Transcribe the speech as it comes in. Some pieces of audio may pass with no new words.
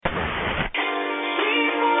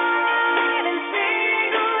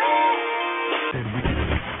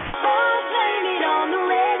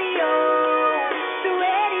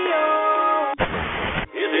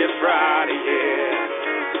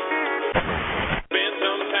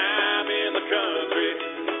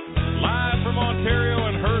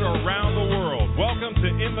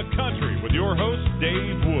Country with your host,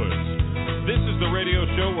 Dave Woods. This is the radio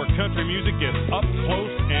show where country music gets up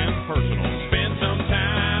close and personal. Spend some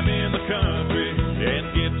time in the country and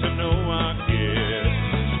get to know our guests.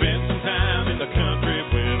 Spend some time in the country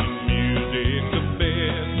where the music's the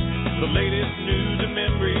best. The latest news and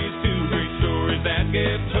memories, two great stories that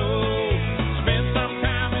get told. Spend some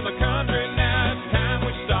time in the country, now it's time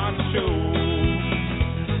we start the show.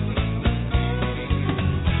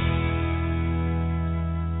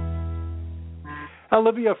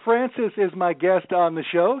 Olivia Frances is my guest on the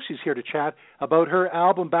show. She's here to chat about her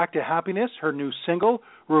album, Back to Happiness, her new single,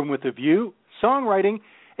 Room with a View, songwriting,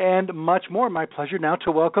 and much more. My pleasure now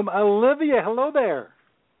to welcome Olivia. Hello there.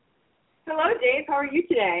 Hello, Dave. How are you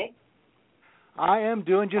today? I am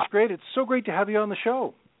doing just great. It's so great to have you on the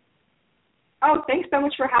show. Oh, thanks so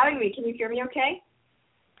much for having me. Can you hear me okay?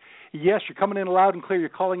 Yes, you're coming in loud and clear. You're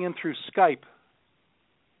calling in through Skype.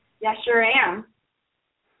 Yeah, sure am.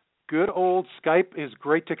 Good old Skype is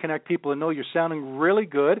great to connect people and know you're sounding really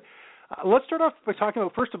good. Let's start off by talking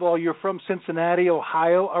about, first of all, you're from Cincinnati,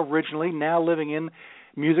 Ohio originally, now living in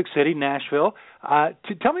Music City, Nashville.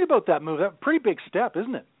 Tell me about that move. That's a pretty big step,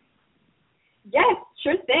 isn't it? Yes,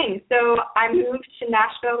 sure thing. So I moved to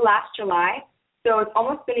Nashville last July, so it's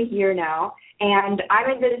almost been a year now, and I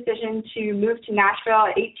made the decision to move to Nashville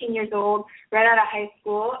at 18 years old, right out of high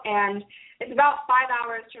school, and it's about 5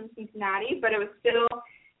 hours from Cincinnati, but it was still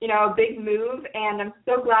a big move, and I'm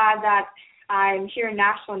so glad that I'm here in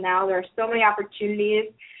Nashville now. There are so many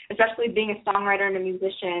opportunities, especially being a songwriter and a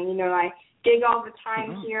musician. I gig all the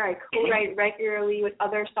time here. I co-write regularly with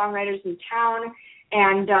other songwriters in town,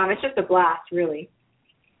 and it's just a blast, really.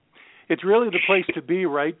 It's really the place to be,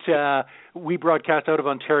 right? We broadcast out of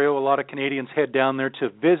Ontario. A lot of Canadians head down there to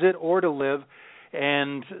visit or to live,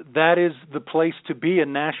 and that is the place to be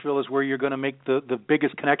in Nashville, is where you're going to make the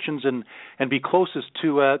biggest connections and be closest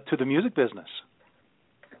to the music business.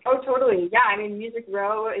 Oh, totally. Yeah, I mean, Music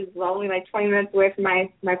Row is only like 20 minutes away from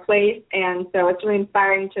my place, and so it's really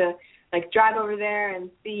inspiring to drive over there and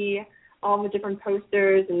see all the different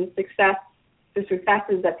posters and the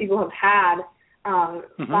successes that people have had,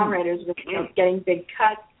 songwriters with getting big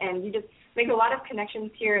cuts, and you just make a lot of connections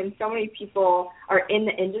here, and so many people are in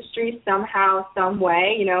the industry somehow, some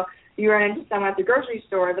way. You run into some at the grocery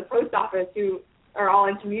store, the post office, who are all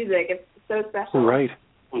into music. It's so special. Right.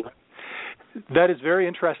 That is very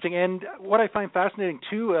interesting. And what I find fascinating,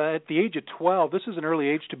 too, at the age of 12, this is an early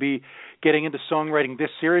age to be getting into songwriting this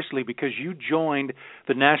seriously, because you joined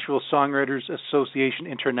the Nashville Songwriters Association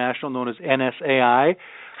International, known as NSAI,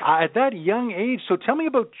 at that young age. So tell me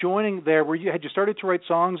about joining there. Had you started to write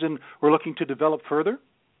songs and were looking to develop further?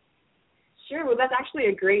 Sure. Well, that's actually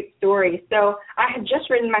a great story. So I had just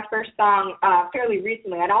written my first song fairly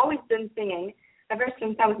recently. I'd always been singing ever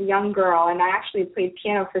since I was a young girl, and I actually played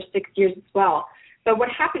piano for 6 years as well. But what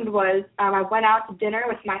happened was I went out to dinner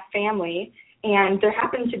with my family, and there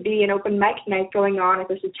happened to be an open mic night going on at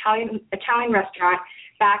this Italian restaurant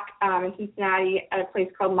back in Cincinnati at a place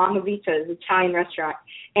called Vivacious, Italian restaurant.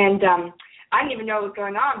 And I didn't even know what was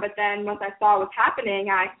going on, but then once I saw what was happening,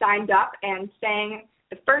 I signed up and sang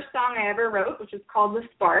the first song I ever wrote, which was called The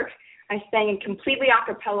Spark. I sang it completely a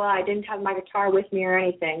cappella. I didn't have my guitar with me or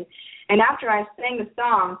anything. And after I sang the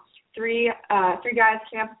song, three guys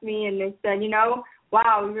came up to me and they said,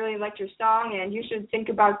 wow, we really liked your song, and you should think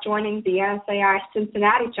about joining the NSAI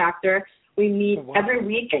Cincinnati chapter. We meet every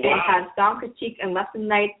week and have song critiques and lesson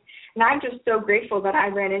nights. And I'm just so grateful that I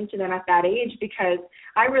ran into them at that age, because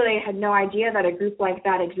I really had no idea that a group like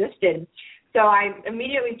that existed. So I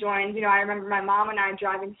immediately joined. I remember my mom and I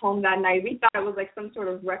driving home that night. We thought it was like some sort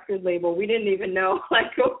of record label. We didn't even know what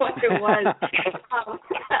it was.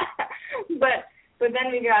 But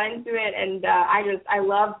then we got into it, and I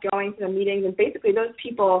loved going to the meetings. And basically those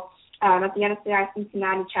people at the NSAI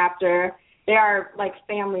Cincinnati chapter, they are like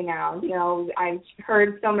family now. I've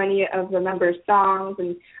heard so many of the members' songs,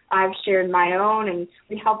 and I've shared my own, and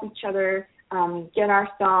we help each other get our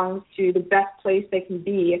songs to the best place they can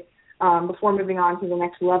be before moving on to the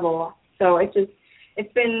next level. So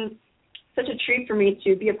it's been such a treat for me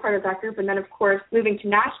to be a part of that group. And then, of course, moving to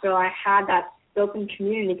Nashville, I had that built-in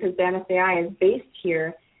community because the NSAI is based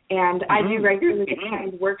here. And I do regularly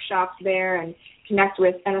attend workshops there and connect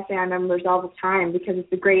with NSAI members all the time, because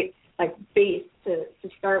it's a great base to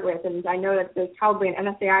start with. And I know that there's probably an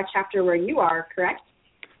NSAI chapter where you are, correct?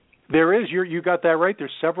 There is. You got that right.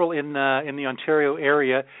 There's several in the Ontario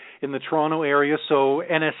area, in the Toronto area. So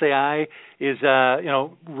NSAI is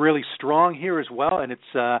really strong here as well, and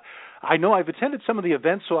it's I know I've attended some of the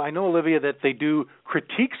events, so I know, Olivia, that they do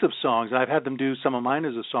critiques of songs, and I've had them do some of mine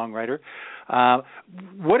as a songwriter.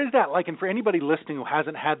 What is that like? And for anybody listening who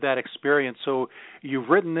hasn't had that experience, so you've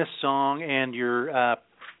written this song and you're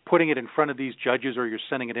putting it in front of these judges, or you're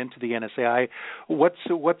sending it into the NSAI.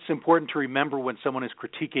 What's important to remember when someone is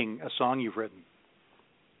critiquing a song you've written?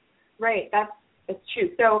 Right, that's true.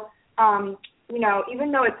 So,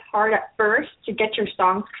 even though it's hard at first to get your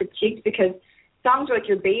songs critiqued, because songs are like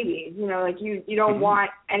your babies, like you don't want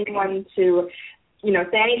anyone to, say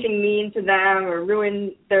anything mean to them or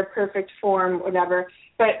ruin their perfect form, whatever.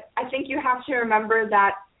 But I think you have to remember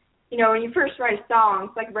that, when you first write a song,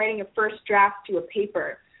 it's like writing a first draft to a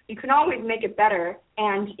paper. You can always make it better,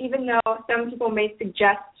 and even though some people may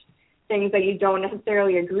suggest things that you don't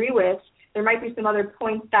necessarily agree with, there might be some other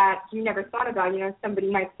points that you never thought about.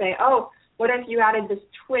 Somebody might say, oh, what if you added this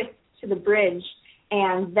twist to the bridge,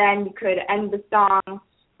 and then you could end the song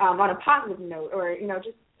on a positive note, or,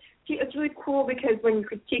 it's really cool because when you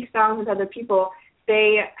critique songs with other people,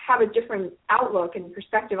 they have a different outlook and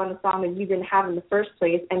perspective on the song that you didn't have in the first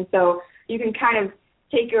place, and so you can kind of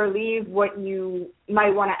take or leave what you might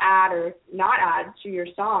want to add or not add to your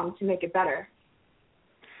song to make it better.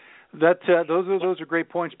 Those are great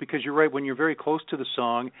points, because you're right. When you're very close to the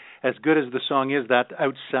song, as good as the song is, that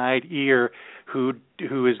outside ear who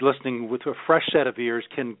is listening with a fresh set of ears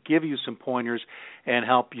can give you some pointers and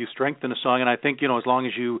help you strengthen a song. And I think, as long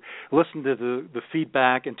as you listen to the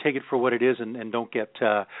feedback and take it for what it is, and don't get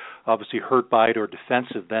obviously hurt by it or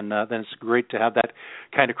defensive, then it's great to have that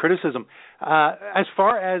kind of criticism. As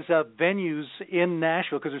far as venues in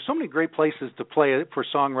Nashville, because there's so many great places to play for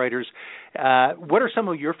songwriters, what are some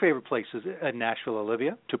of your favorite places in Nashville,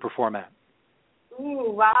 Olivia, to perform at?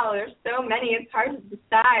 Ooh, wow, there's so many. It's hard to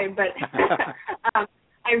decide, but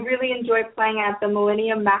I really enjoy playing at the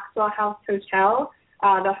Millennium Maxwell House Hotel.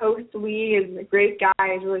 The host, Lee, is a great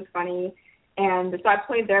guy. He's really funny, and so I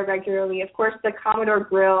play there regularly. Of course, the Commodore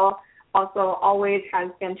Grille also always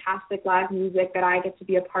has fantastic live music that I get to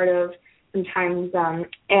be a part of sometimes.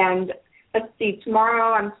 And let's see,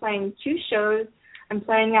 tomorrow I'm playing 2 shows. I'm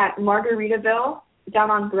playing at Margaritaville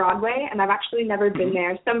down on Broadway, and I've actually never been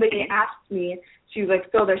there. Somebody asked me to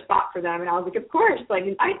fill their spot for them, and I was like, of course. I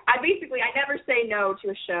never say no to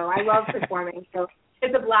a show. I love performing, so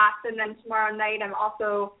it's a blast. And then tomorrow night I'm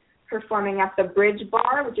also performing at the Bridge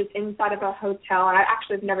Bar, which is inside of a hotel, and I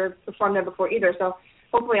actually have never performed there before either, so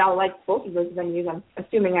hopefully I'll like both of those venues. I'm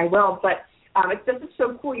assuming I will, but it's just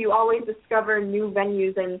so cool. You always discover new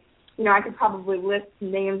venues, and I could probably list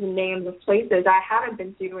names and names of places I haven't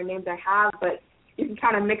been to and names I have, but you can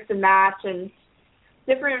kind of mix and match, and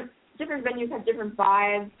different venues have different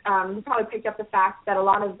vibes. You probably picked up the fact that a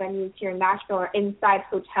lot of venues here in Nashville are inside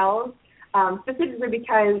hotels, specifically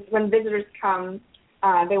because when visitors come,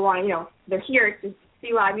 they want, they're here to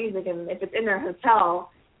see live music, and if it's in their hotel,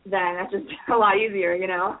 then that's just a lot easier,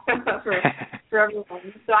 for everyone.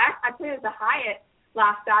 So I played at the Hyatt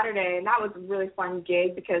last Saturday, and that was a really fun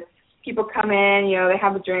gig because people come in, they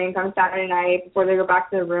have a drink on Saturday night before they go back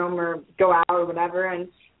to their room or go out or whatever, and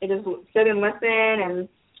they just sit and listen, and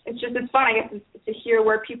it's fun, I guess, to hear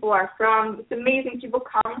where people are from. It's amazing. People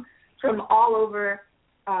come from all over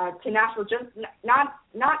to Nashville, just not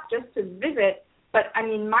just to visit, but,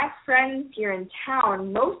 my friends here in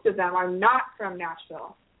town, most of them are not from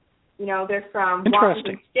Nashville. They're from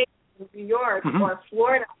Washington State, New York, or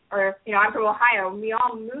Florida, or, I'm from Ohio. We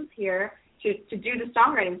all moved here to do the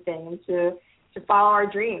songwriting thing and to follow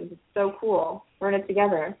our dreams. It's so cool. We're in it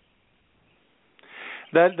together.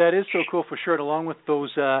 That is so cool for sure. And along with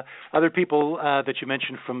those other people that you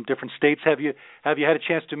mentioned from different states, have you had a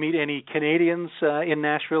chance to meet any Canadians in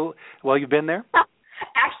Nashville while you've been there?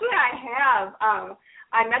 Actually, I have.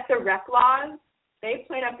 I met the Reclaws. They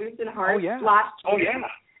played at Boots and Hearts last year. Oh, yeah.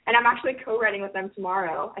 And I'm actually co-writing with them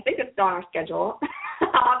tomorrow. I think it's still on our schedule.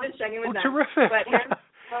 I'll have to check in with them. Terrific. But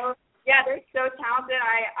they're so talented.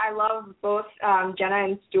 I love both Jenna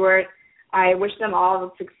and Stuart. I wish them all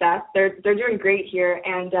the success. They're doing great here.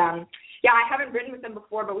 And, I haven't written with them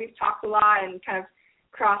before, but we've talked a lot and kind of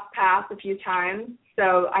crossed paths a few times.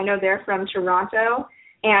 So I know they're from Toronto.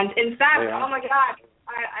 And, in fact, oh, my God,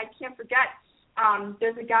 I can't forget,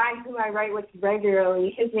 there's a guy who I write with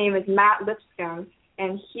regularly. His name is Matt Lipscomb.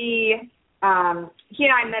 And he and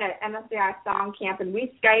I met at NSAI Song Camp, and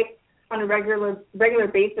we Skype on a regular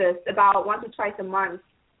basis about once or twice a month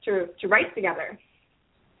to write together.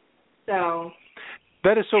 So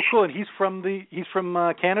that is so cool. And he's from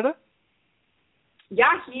Canada? Yeah,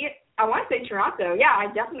 I want to say Toronto.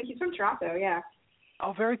 Yeah, he's from Toronto, yeah.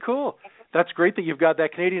 Oh, very cool. That's great that you've got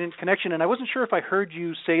that Canadian connection. And I wasn't sure if I heard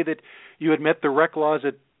you say that you had met the Reclaws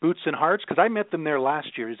at Boots and Hearts? Because I met them there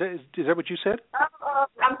last year. Is that what you said?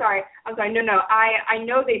 I'm sorry. No. I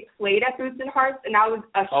know they played at Boots and Hearts, and that was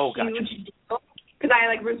a huge deal because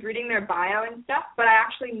I was reading their bio and stuff. But I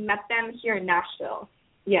actually met them here in Nashville.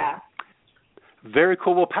 Yeah. Very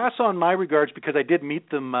cool. Well, pass on my regards because I did meet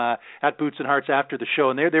them at Boots and Hearts after the show,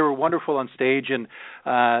 and they were wonderful on stage and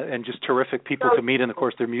just terrific people to meet. And of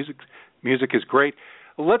course, their music is great.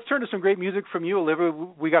 Let's turn to some great music from you, Olivia.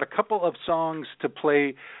 We got a couple of songs to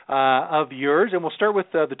play of yours, and we'll start with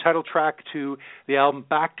the title track to the album,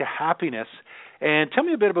 Back to Happiness. And tell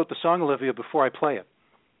me a bit about the song, Olivia, before I play it.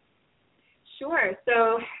 Sure.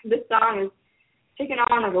 So this song is taken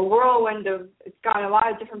on a whirlwind of, it's gone a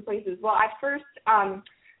lot of different places. Well, I first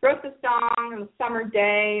wrote the song on a summer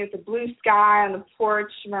day with the blue sky on the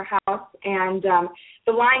porch of our house, and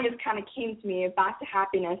the line just kind of came to me, Back to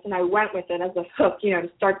Happiness, and I went with it as a hook, to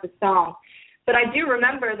start the song. But I do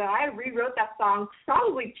remember that I rewrote that song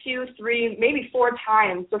probably 2, 3, maybe 4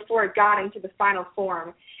 times before it got into the final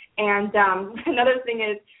form. And another thing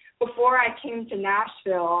is, before I came to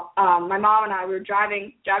Nashville, my mom and I were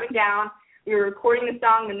driving down. We were recording the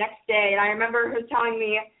song the next day, and I remember her telling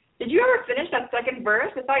me, did you ever finish that second verse?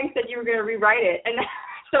 I thought you said you were going to rewrite it. And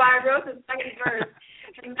so I wrote the second verse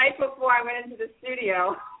the night before I went into the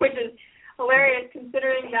studio, which is hilarious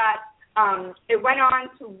considering that it went on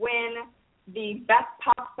to win the Best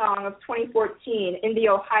Pop Song of 2014 in the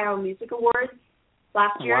Ohio Music Awards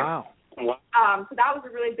last year. Wow. So that was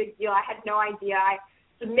a really big deal. I had no idea. I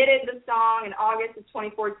submitted the song in August of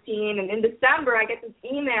 2014, and in December I get this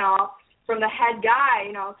email from the head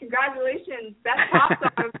guy, congratulations, Best Pop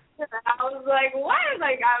Song. I was like, what?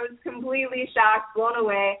 I was completely shocked, blown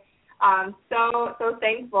away. So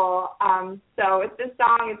thankful. So it's this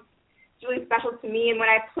song. It's really special to me, and when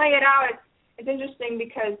I play it out, it's interesting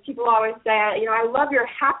because people always say, I love your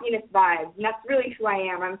happiness vibes, and that's really who I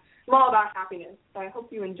am. I'm all about happiness. So I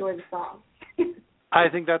hope you enjoy the song. I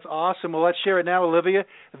think that's awesome. Well, let's share it now, Olivia.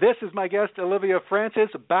 This is my guest, Olivia Frances,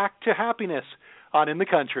 Back to Happiness on In the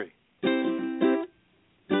Country.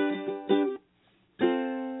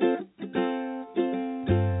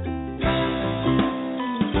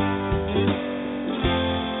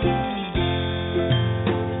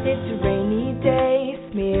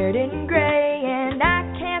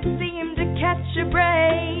 A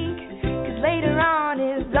break, 'cause later on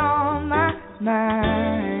is on my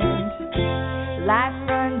mind. Life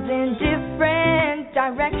runs in different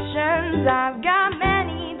directions. I've got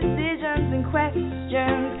many decisions and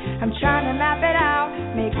questions. I'm trying to map it out,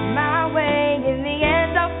 make my way. In the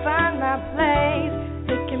end I'll find my place.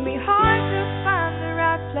 It can be hard to find the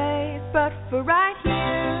right place, but for right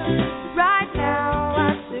here, right now,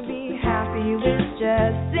 I should be happy with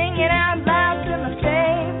just singing out loud to my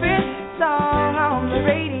favorite song on the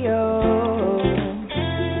radio.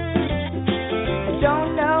 I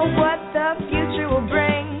don't know what the future will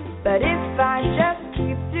bring, but if I just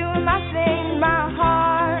keep doing my thing, my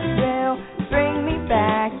heart will bring me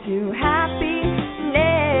back to happiness.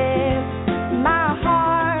 My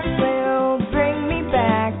heart will bring me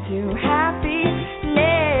back to happiness.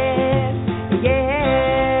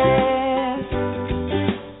 Yes.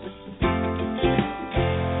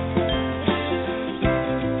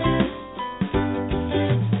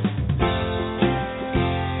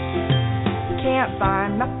 Can't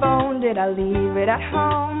find my phone, did I leave it at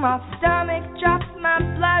home? My stomach drops, my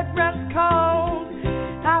blood runs cold.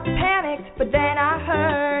 I panicked, but then I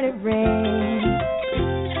heard it ring.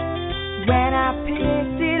 When I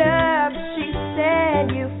picked it up, she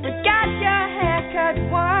said, you forgot your haircut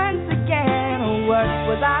once again. What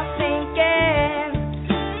was I thinking?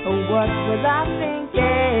 What was I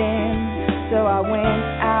thinking? So I went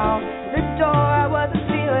out the door, I wasn't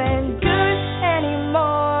feeling good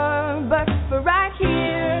anymore. But for right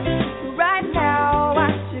here, right now,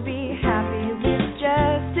 I should be happy with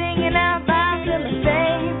just singing out loud to my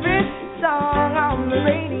favorite song on the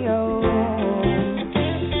radio.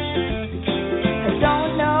 I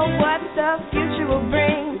don't know what the future will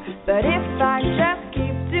bring, but if I just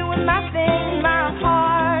keep doing my thing, my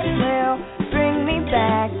heart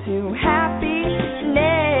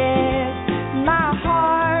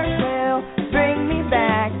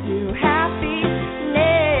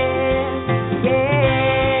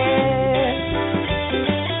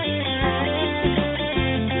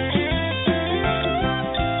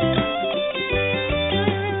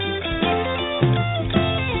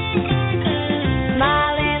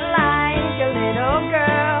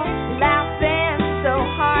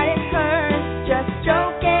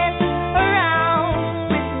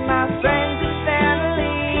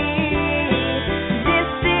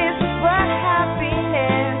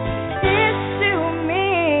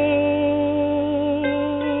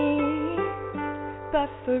But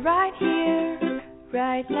for right here,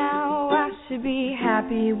 right now, I should be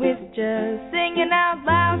happy with just singing out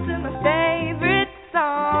loud to my favorite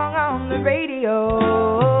song on the radio.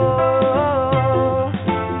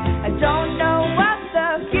 I don't know what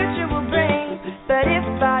the future will bring, but if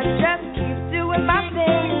I just keep doing my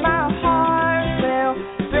thing, my heart will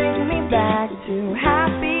bring me back to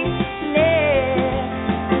happiness.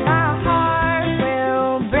 My heart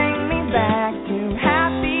will bring me back to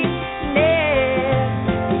happiness.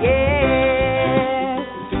 Yes.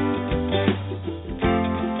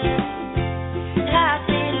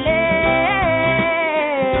 Happiness.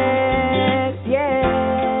 Yes.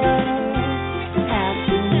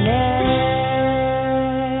 Happiness.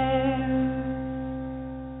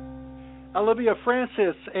 Olivia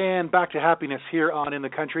Frances and Back to Happiness here on In the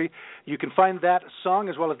Country. You can find that song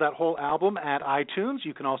as well as that whole album at iTunes.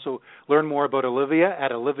 You can also learn more about Olivia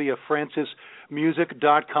at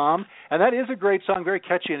oliviafrancesmusic.com. And that is a great song, very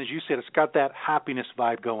catchy, and as you said, it's got that happiness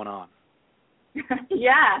vibe going on.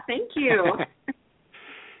 Yeah, thank you.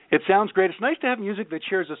 It sounds great. It's nice to have music that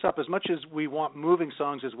cheers us up as much as we want moving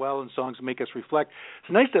songs as well and songs that make us reflect.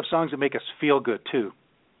 It's nice to have songs that make us feel good, too.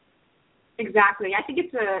 Exactly. I think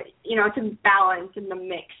it's a balance in the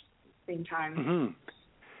mix at the same time. Mm-hmm.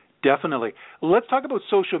 Definitely. Let's talk about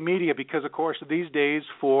social media because, of course, these days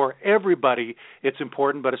for everybody it's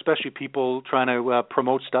important, but especially people trying to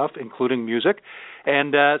promote stuff, including music.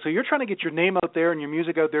 And so you're trying to get your name out there and your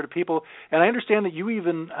music out there to people. And I understand that you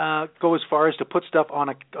even go as far as to put stuff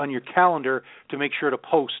on your calendar to make sure to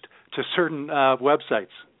post to certain websites.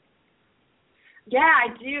 Yeah, I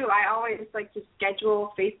do. I always like to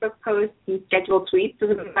schedule Facebook posts and schedule tweets. As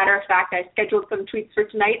a matter of fact, I scheduled some tweets for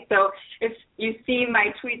tonight. So if you see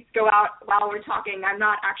my tweets go out while we're talking, I'm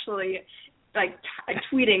not actually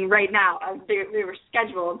tweeting right now. They were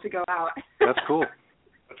scheduled to go out. That's cool.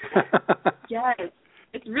 Yes,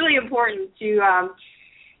 it's really important to,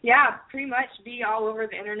 pretty much be all over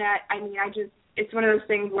the internet. I mean, it's one of those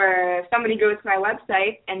things where if somebody goes to my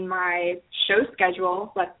website and my show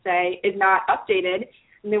schedule, let's say, is not updated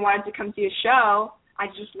and they wanted to come see a show, I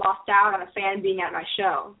just lost out on a fan being at my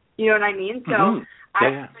show. You know what I mean? So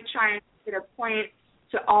I try and get a point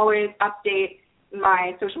to always update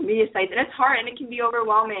my social media sites. And it's hard and it can be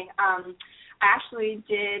overwhelming. I actually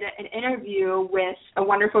did an interview with a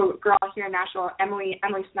wonderful girl here in Nashville, Emily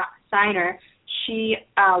Steiner. She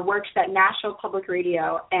works at Nashville Public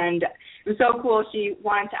Radio, and it was so cool. She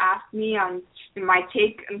wanted to ask me on my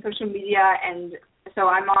take on social media, and so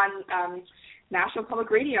I'm on Nashville Public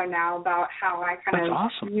Radio now about how I kind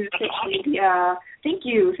of use social media. Thank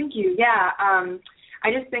you. Yeah, I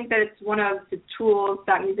just think that it's one of the tools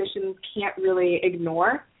that musicians can't really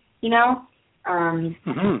ignore, you know?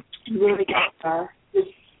 Really get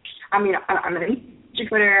I'm on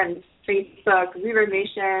Twitter and Facebook, Bluebird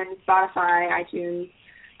Nation, Spotify, iTunes,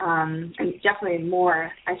 and definitely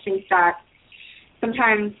more. I think that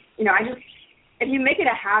sometimes, if you make it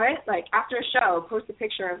a habit, like after a show, post a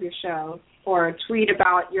picture of your show or tweet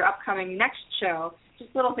about your upcoming next show,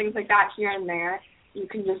 just little things like that here and there, you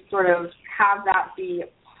can just sort of have that be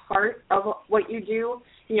part of what you do,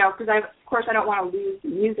 because of course I don't want to lose the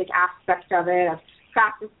music aspect of it, of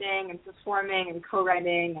practicing and performing and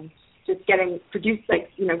co-writing and just getting produced,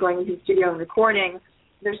 going into the studio and recording.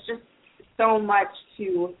 There's just so much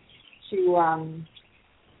to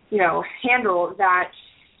handle that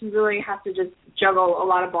you really have to just juggle a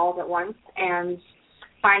lot of balls at once and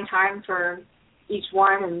find time for each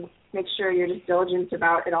one and make sure you're just diligent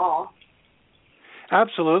about it all.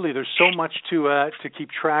 Absolutely. There's so much to keep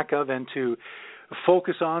track of and to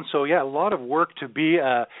focus on. So, a lot of work to be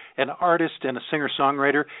an artist and a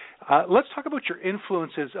singer-songwriter. Let's talk about your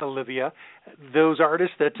influences, Olivia, those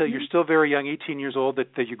artists that you're still very young, 18 years old,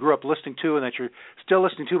 that you grew up listening to and that you're still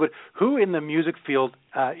listening to, but who in the music field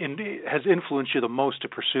has influenced you the most to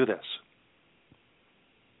pursue this?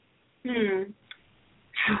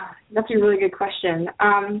 That's a really good question.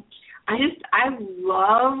 I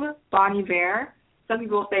love Bon Iver. Some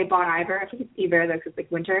people say Bon Iver. I think it's Iver, though, because it's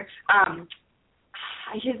like winter.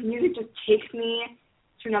 His music just takes me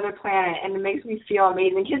to another planet, and it makes me feel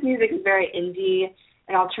amazing. His music is very indie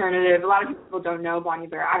and alternative. A lot of people don't know Bon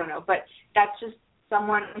Iver. I don't know, but that's just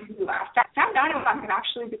someone who I found out about him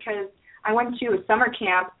actually because I went to a summer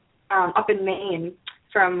camp up in Maine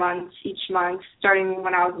for a month each month, starting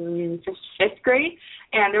when I was in fifth grade,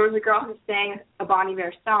 and there was a girl who sang a Bon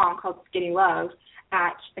Iver song called Skinny Love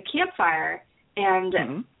at a campfire, and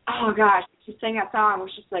oh gosh, she sang that song. I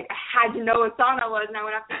was just like, I had to know what song that was, and I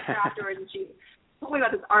went up to her afterwards, and she told me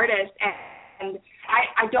about this artist, and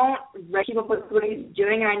I don't keep up with what he's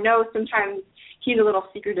doing, and I know sometimes, he's a little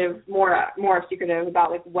secretive, more secretive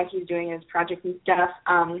about like what he's doing in his project and stuff.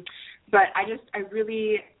 But I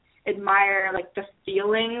really admire like the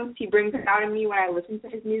feelings he brings out in me when I listen to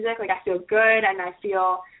his music. Like I feel good and I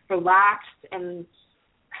feel relaxed, and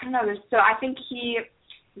I don't know. So I think he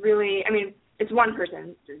really, I mean, it's one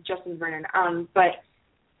person, Justin Vernon,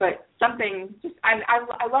 but something, just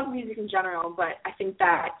I love music in general, but I think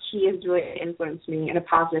that he has really influenced me in a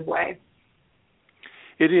positive way.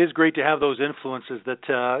 It is great to have those influences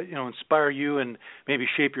that inspire you and maybe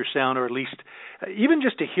shape your sound, or at least even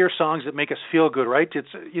just to hear songs that make us feel good, right?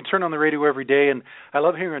 You turn on the radio every day, and I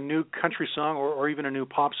love hearing a new country song or even a new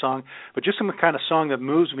pop song, but just some kind of song that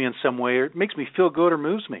moves me in some way, or it makes me feel good or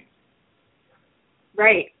moves me.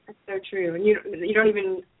 Right, that's so true. And you don't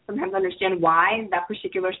even sometimes understand why that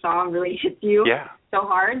particular song really hits you so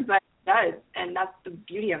hard, but it does, and that's the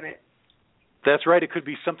beauty of it. That's right. It could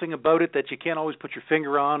be something about it that you can't always put your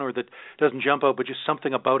finger on or that doesn't jump out, but just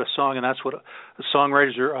something about a song, and that's what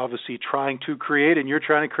songwriters are obviously trying to create, and you're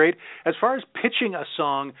trying to create. As far as pitching a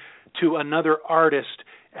song to another artist,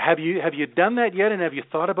 have you done that yet, and have you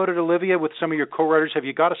thought about it, Olivia, with some of your co-writers? Have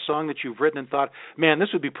you got a song that you've written and thought, man, this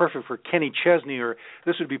would be perfect for Kenny Chesney, or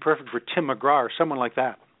this would be perfect for Tim McGraw, or someone like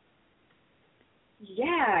that?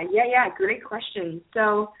 Yeah. Great question.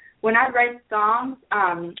 So when I write songs,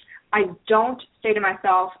 I don't say to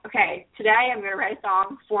myself, okay, today I'm going to write a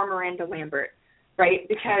song for Miranda Lambert, right?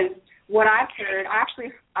 Because what I've heard, I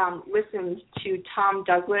actually listened to Tom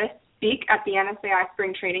Douglas speak at the NSAI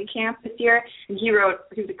spring training camp this year, and he was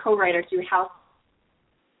a co-writer to House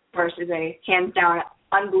Verse is a hands-down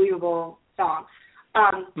unbelievable song.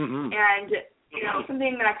 And,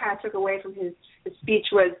 something that I kind of took away from his speech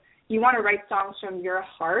was you want to write songs from your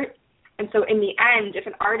heart. And so in the end, if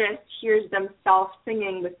an artist hears themselves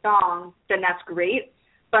singing the song, then that's great.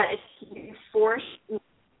 But if you force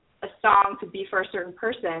a song to be for a certain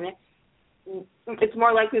person, it's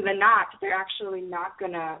more likely than not that they're actually not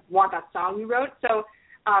going to want that song you wrote. So,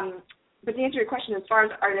 but to answer your question, as far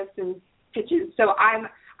as artists and pitches, so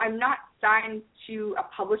I'm not signed to a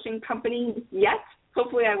publishing company yet.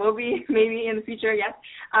 Hopefully I will be, maybe in the future, yes.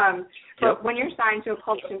 But when you're signed to a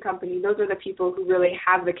publishing company, those are the people who really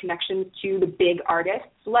have the connections to the big artists,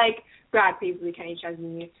 like Brad Paisley, Kenny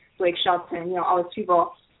Chesney, Blake Shelton, all those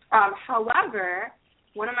people. However,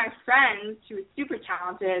 one of my friends, who is super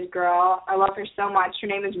talented girl, I love her so much, her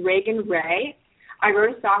name is Reagan Ray. I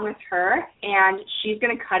wrote a song with her, and she's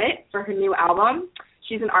going to cut it for her new album.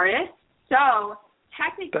 She's an artist. So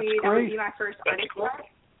technically that would be my first artist work.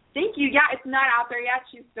 Thank you. Yeah, it's not out there yet.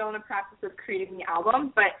 She's still in the process of creating the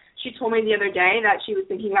album, but she told me the other day that she was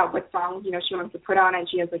thinking about what songs, she wants to put on it.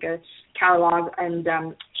 She has like a catalog, and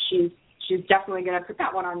she's definitely going to put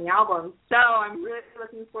that one on the album. So I'm really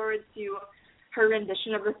looking forward to her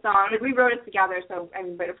rendition of the song. Like, we wrote it together, so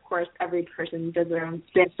but of course every person does their own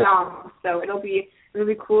spin song. So it'll be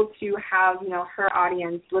really cool to have her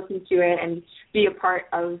audience listen to it and be a part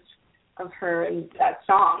of her and that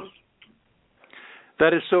song.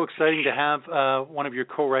 That is so exciting to have one of your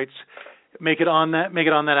co-writes make it on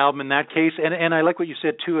that album in that case. And I like what you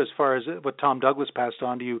said too, as far as what Tom Douglas passed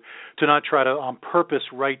on to you, to not try to on purpose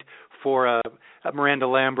write for a Miranda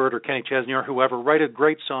Lambert or Kenny Chesney or whoever. Write a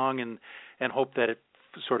great song and hope that it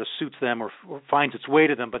sort of suits them or finds its way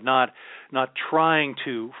to them, but not trying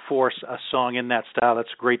to force a song in that style. That's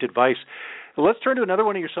great advice. Let's turn to another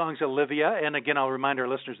one of your songs, Olivia. And again, I'll remind our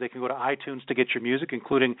listeners they can go to iTunes to get your music,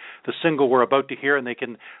 including the single we're about to hear, and they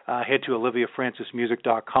can head to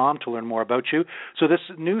oliviafrancesmusic.com to learn more about you. So this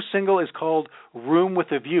new single is called Room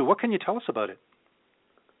with a View. What can you tell us about it?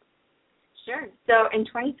 Sure. So in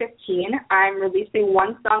 2015, I'm releasing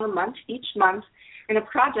one song a month each month in a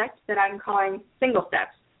project that I'm calling Single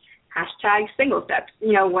Steps. #Single Steps.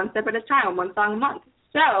 One step at a time, one song a month.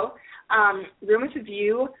 So Room with a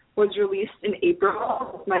View was released in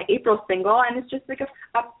April, my April single, and it's just like a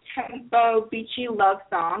up-tempo, beachy love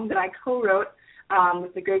song that I co-wrote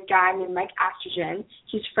with a great guy named Mike Astrogen.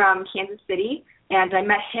 He's from Kansas City, and I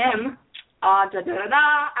met him at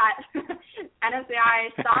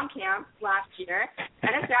NSAI Song Camp last year.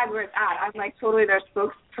 NSAI is where it's at. I'm like totally their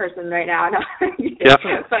spokesperson right now.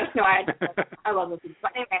 Definitely. But no, I love those people.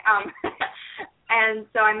 But anyway, and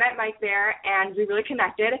so I met Mike there, and we really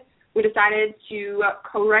connected. We decided to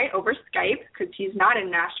co-write over Skype because he's not in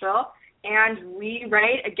Nashville, and we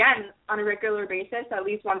write, again, on a regular basis, at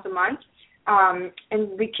least once a month.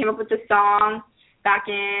 And we came up with this song back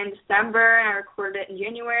in December, and I recorded it in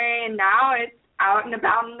January, and now it's out and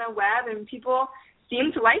about on the web, and people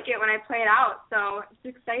seem to like it when I play it out. So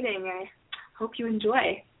it's exciting. I hope you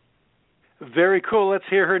enjoy. Very cool. Let's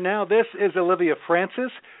hear her now. This is Olivia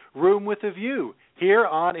Frances, Room with a View, here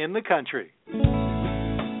on In the Country.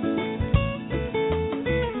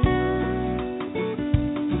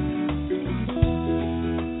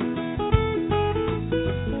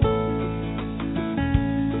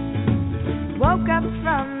 Woke up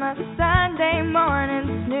from a Sunday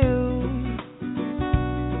morning snooze,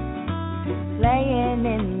 laying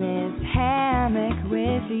in this hammock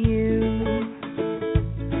with you.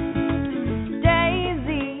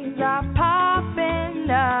 Daisies are popping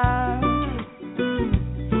up,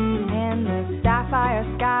 and the sapphire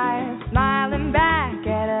sky is smiling back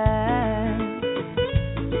at us.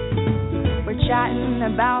 We're chatting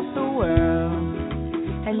about the world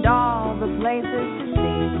and all the places to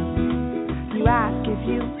see. You ask if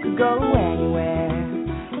you could go anywhere,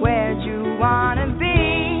 where'd you wanna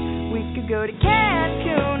be? We could go to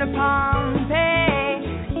Cancun or Pompeii,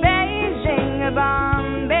 Beijing or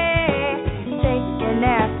Bombay. Take an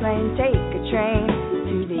airplane, take a train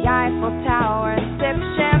to the Eiffel Tower and sip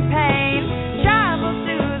champagne. Travel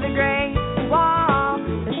to the Great Wall,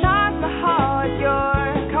 the Taj Mahal at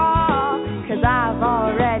your call. 'Cause I've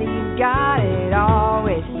already got it all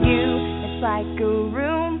with you. It's like a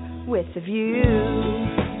room with a view.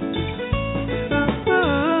 Ooh,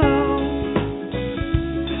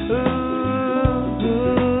 ooh,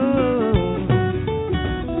 ooh.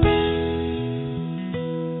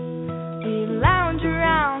 We lounge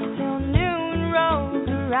around till noon rolls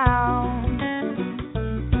around.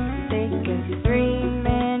 Take a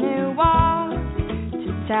 3-minute walk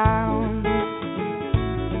to town,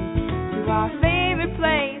 to our favorite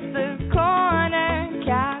place, the Corner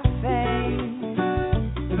Cafe.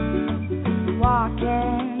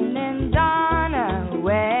 Walking and on her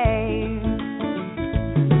way.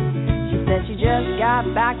 She said she just got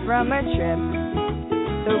back from her trip.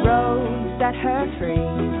 The road set her free.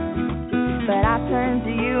 But I turned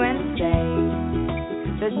to you and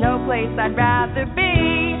say, there's no place I'd rather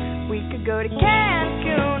be. We could go to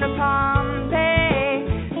Cancun or Pompeii,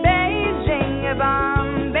 Beijing or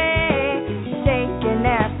Bombay. Take an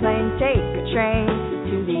airplane, take a train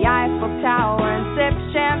to the Eiffel Tower and sip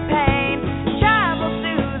champagne.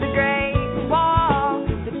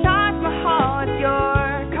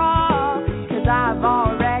 I've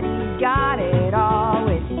already got it all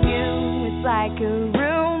with you. It's like a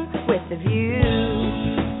room with a view.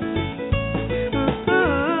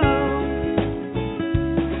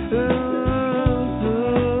 Ooh, ooh,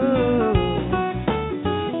 ooh.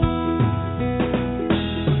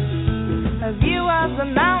 A view of the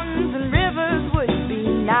mountains and rivers would be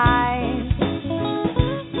nice,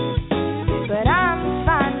 but I'm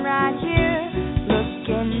fine right here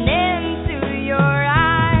looking into your eyes.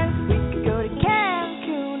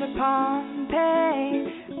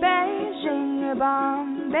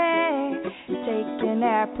 Bombay. Take an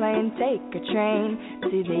airplane, take a train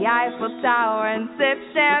to the Eiffel Tower and sip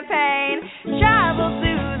champagne. Travel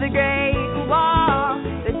to the Great Wall,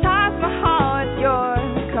 the Taj Mahal at your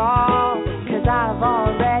call. 'Cause I've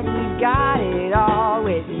already got it all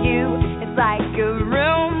with you. It's like a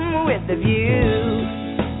room with a view.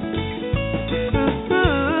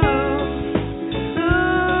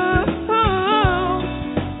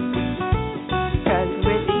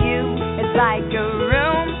 Like a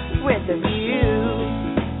room with a view.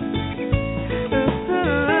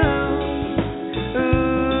 Ooh,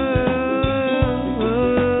 ooh,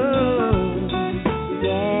 ooh,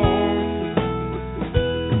 yeah.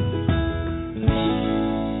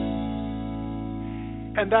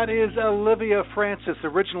 And that is Olivia Frances,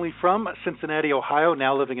 originally from Cincinnati, Ohio,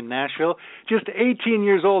 now living in Nashville. Just 18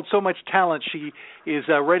 years old, so much talent. She is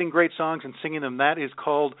writing great songs and singing them. That is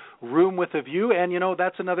called Room with a View. And, you know,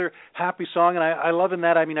 that's another happy song. And I love in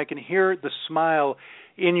that, I mean, I can hear the smile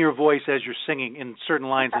in your voice as you're singing in certain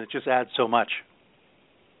lines, and it just adds so much.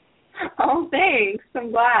 Oh, thanks.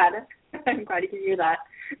 I'm glad. I'm glad you can hear that.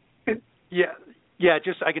 Yeah,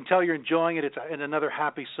 just I can tell you're enjoying it. It's another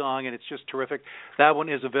happy song, and it's just terrific. That one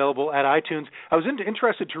is available at iTunes. I was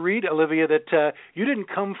interested to read, Olivia, that you didn't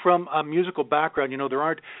come from a musical background. You know, there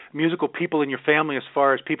aren't musical people in your family as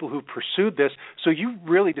far as people who pursued this, so you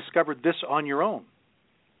really discovered this on your own.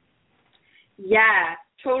 Yeah,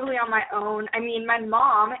 totally on my own. I mean, my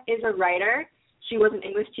mom is a writer. She was an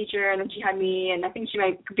English teacher, and then she had me, and I think she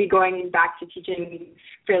might be going back to teaching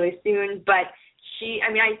fairly soon, but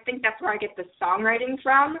I think that's where I get the songwriting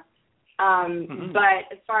from.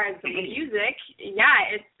 But as far as the music, yeah,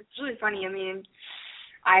 it's really funny. I mean,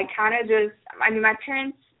 my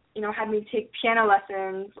parents, had me take piano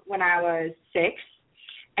lessons when I was 6.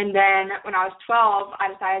 And then when I was 12, I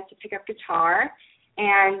decided to pick up guitar.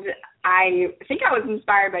 And I think I was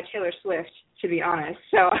inspired by Taylor Swift to be honest.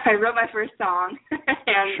 So I wrote my first song,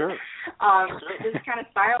 and sure. It just kind of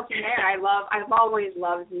spiraled from there. I've always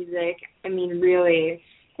loved music. I mean, really,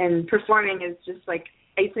 and performing is just like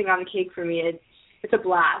icing on the cake for me. It's a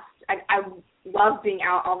blast. I love being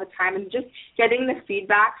out all the time and just getting the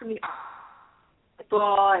feedback from the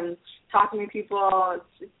people and talking to people.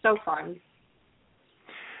 It's so fun.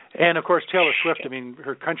 And, of course, Taylor Swift, I mean,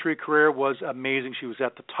 her country career was amazing. She was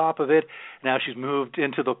at the top of it. Now she's moved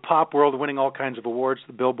into the pop world, winning all kinds of awards,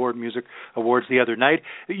 the Billboard Music Awards the other night.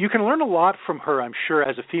 You can learn a lot from her, I'm sure,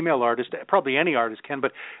 as a female artist. Probably any artist can,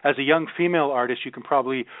 but as a young female artist, you can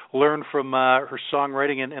probably learn from her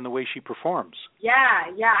songwriting and the way she performs. Yeah,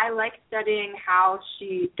 I like studying how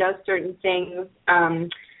she does certain things.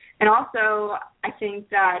 And also, I think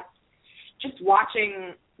that just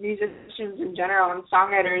watching musicians in general and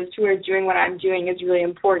songwriters who are doing what I'm doing is really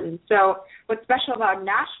important. So what's special about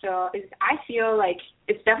Nashville is I feel like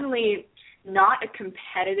it's definitely not a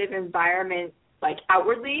competitive environment, like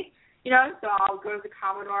outwardly, you know. So I'll go to the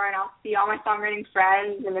Commodore and I'll see all my songwriting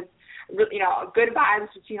friends, and it's really, you know, good vibes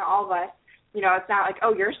between all of us. You know, it's not like,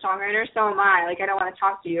 oh, you're a songwriter, so am I. Like, I don't want to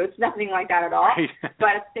talk to you. It's nothing like that at all. Right.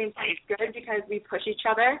 But at the same time, it's good because we push each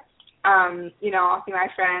other. You know, I'll see my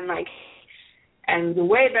friend, like, and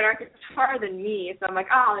way better guitar than me. So I'm like,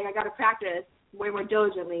 I got to practice way more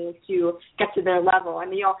diligently to get to their level.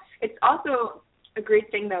 And, you know, it's also a great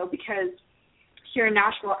thing, though, because here in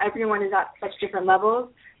Nashville, everyone is at such different levels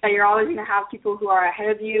that you're always going to have people who are ahead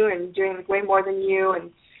of you and doing like, way more than you and,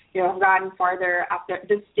 you know, have gotten farther at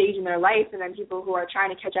this stage in their life, and then people who are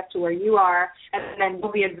trying to catch up to where you are, and then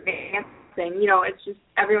you'll be advancing. You know, it's just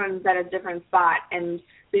everyone's at a different spot, and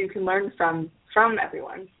so you can learn from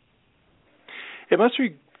everyone. It must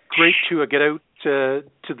be great to get out to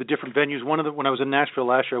the different venues. When I was in Nashville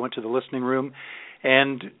last year, I went to the listening room,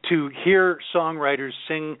 and to hear songwriters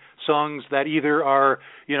sing songs that either are,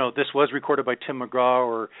 you know, this was recorded by Tim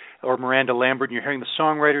McGraw or Miranda Lambert, and you're hearing the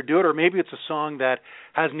songwriter do it, or maybe it's a song that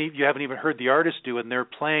you haven't even heard the artist do, and they're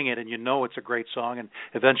playing it, and you know it's a great song, and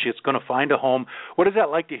eventually it's going to find a home. What is that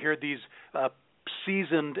like to hear these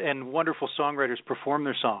seasoned and wonderful songwriters perform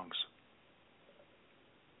their songs?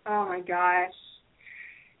 Oh, my gosh.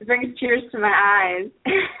 It brings tears to my eyes.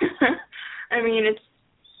 I mean, it's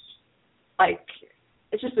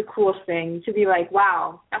just the coolest thing to be like,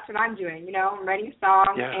 wow, that's what I'm doing, you know? I'm writing a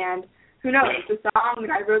song, and who knows, the song that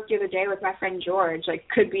I wrote the other day with my friend George, like,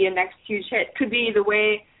 could be a next huge hit. Could be the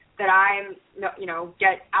way that I'm, you know,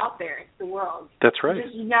 get out there to the world. That's right.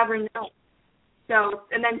 You never know. So,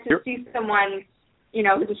 and then to see someone, you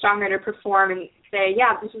know, who's a songwriter perform and say,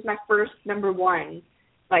 yeah, this is my first number one,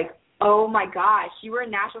 like, oh my gosh, you were in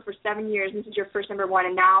Nashville for 7 years, and this is your first number one,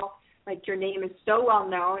 and now, like, your name is so well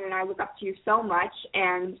known, and I look up to you so much,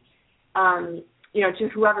 and, you know, to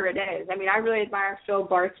whoever it is. I mean, I really admire Phil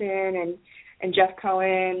Barton and Jeff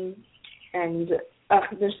Cohen, and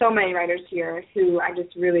there's so many writers here who I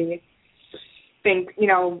just really think, you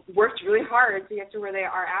know, worked really hard to get to where they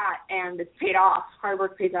are at, and it's paid off. Hard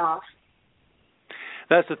work pays off.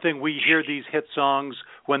 That's the thing. We hear these hit songs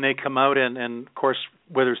when they come out, and of course,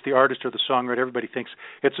 whether it's the artist or the songwriter, everybody thinks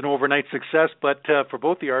it's an overnight success. But for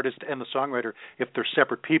both the artist and the songwriter, if they're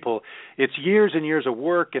separate people, it's years and years of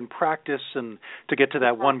work and practice and to get to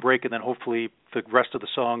that one break, and then hopefully the rest of the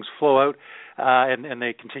songs flow out and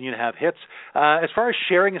they continue to have hits. As far as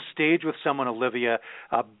sharing a stage with someone, Olivia,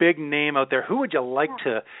 a big name out there, who would you like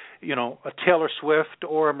to, you know, a Taylor Swift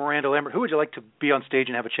or a Miranda Lambert, who would you like to be on stage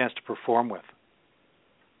and have a chance to perform with?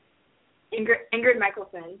 Ingrid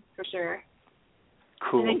Michaelson, for sure.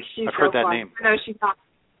 Cool. I think she's I've heard that fun. name. I know she's not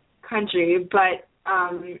country, but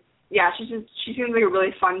yeah, she seems like a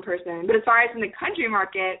really fun person. But as far as in the country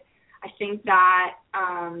market, I think that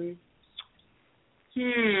I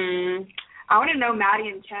want to know Maddie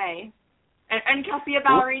and Tay and Kelsey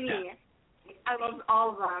Ballerini. Yeah. I love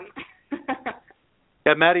all of them.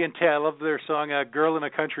 Yeah, Maddie and Tay. I love their song "Girl in a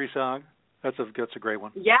Country Song." That's a great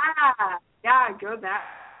one. Yeah, go that.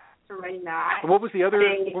 For writing that. And what was the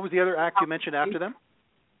other act you mentioned after them?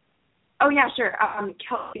 Oh yeah, sure.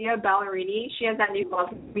 Kelsey Ballerini. She has that new book.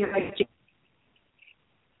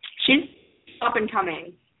 She's up and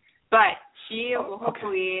coming, but she will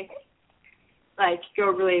hopefully like go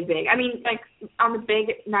really big. I mean, like on the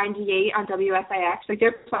big 98 on WSIX, like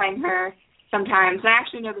they're playing her sometimes. I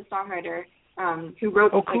actually know the songwriter who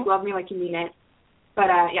wrote cool. like "Love Me Like You Mean It." But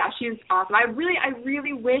yeah, she's awesome. I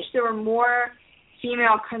really wish there were more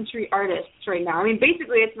female country artists right now. I mean,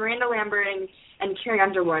 basically it's Miranda Lambert and Carrie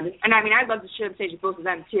Underwood. And I mean, I'd love to share the stage with both of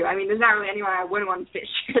them too. I mean, there's not really anyone I wouldn't want to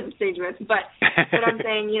share the stage with, but I'm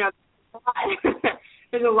saying, you know,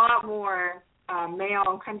 there's a lot more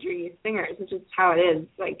male country singers, which is how it is.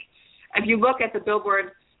 Like, if you look at the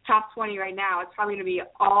Billboard Top 20 right now, it's probably going to be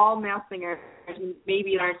all male singers, and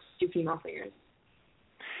maybe one or two female singers.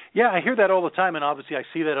 Yeah, I hear that all the time, and obviously I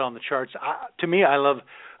see that on the charts. To me, I love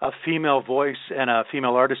a female voice and a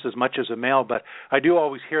female artist as much as a male, but I do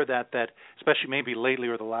always hear that especially maybe lately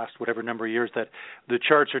or the last whatever number of years, that the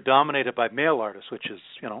charts are dominated by male artists, which is,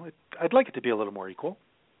 I'd like it to be a little more equal.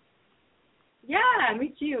 Yeah,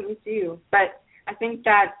 me too. But I think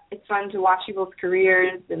that it's fun to watch people's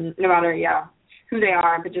careers, and no matter, who they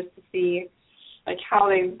are, but just to see, like, how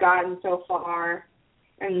they've gotten so far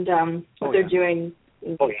and what they're doing.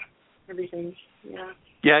 Everything.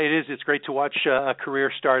 Yeah, it is. It's great to watch a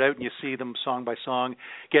career start out and you see them song by song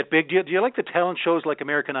get big. Do you like the talent shows like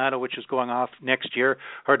American Idol, which is going off next year?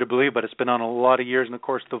 Hard to believe, but it's been on a lot of years. And, of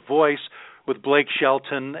course, The Voice with Blake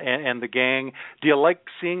Shelton and the gang. Do you like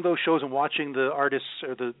seeing those shows and watching the artists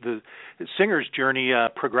or the singers' journey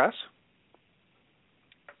progress?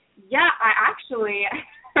 Yeah, I actually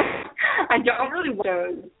I don't really watch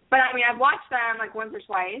those. But, I mean, I've watched them like once or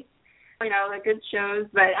twice. They're good shows,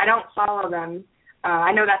 but I don't follow them.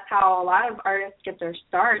 I know that's how a lot of artists get their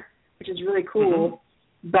start, which is really cool.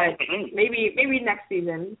 Mm-hmm. But maybe next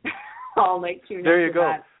season I'll tune in. There you go.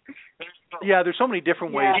 That. Yeah, there's so many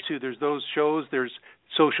different ways too. There's those shows. There's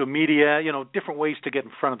social media. Different ways to get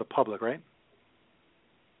in front of the public, right?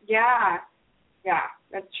 Yeah,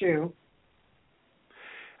 that's true.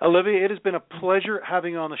 Olivia, it has been a pleasure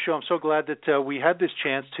having you on the show. I'm so glad that we had this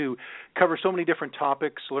chance to cover so many different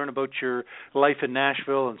topics, learn about your life in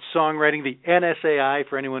Nashville and songwriting. The NSAI,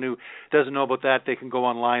 for anyone who doesn't know about that, they can go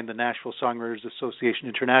online, the Nashville Songwriters Association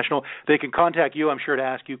International. They can contact you, I'm sure, to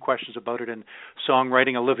ask you questions about it in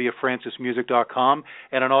songwriting, oliviafrancesmusic.com,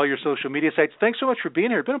 and on all your social media sites. Thanks so much for being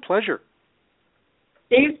here. It's been a pleasure.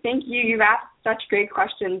 Dave, thank you. You've asked such great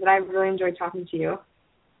questions, and I've really enjoyed talking to you.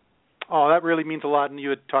 Oh, that really means a lot. And you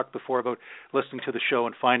had talked before about listening to the show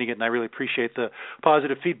and finding it, and I really appreciate the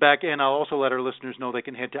positive feedback. And I'll also let our listeners know they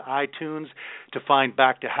can head to iTunes to find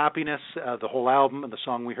Back to Happiness, the whole album and the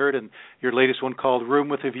song we heard, and your latest one called Room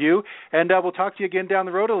with a View. And we'll talk to you again down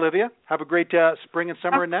the road, Olivia. Have a great spring and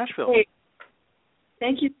summer in Nashville.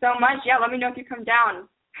 Thank you so much. Yeah, let me know if you come down,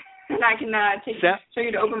 and I can show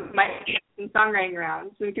you to open my songwriting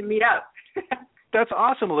round so we can meet up. That's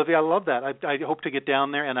awesome, Olivia. I love that. I hope to get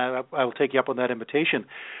down there, and I will take you up on that invitation.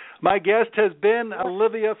 My guest has been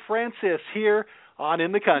Olivia Frances here on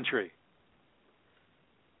In the Country.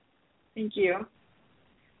 Thank you.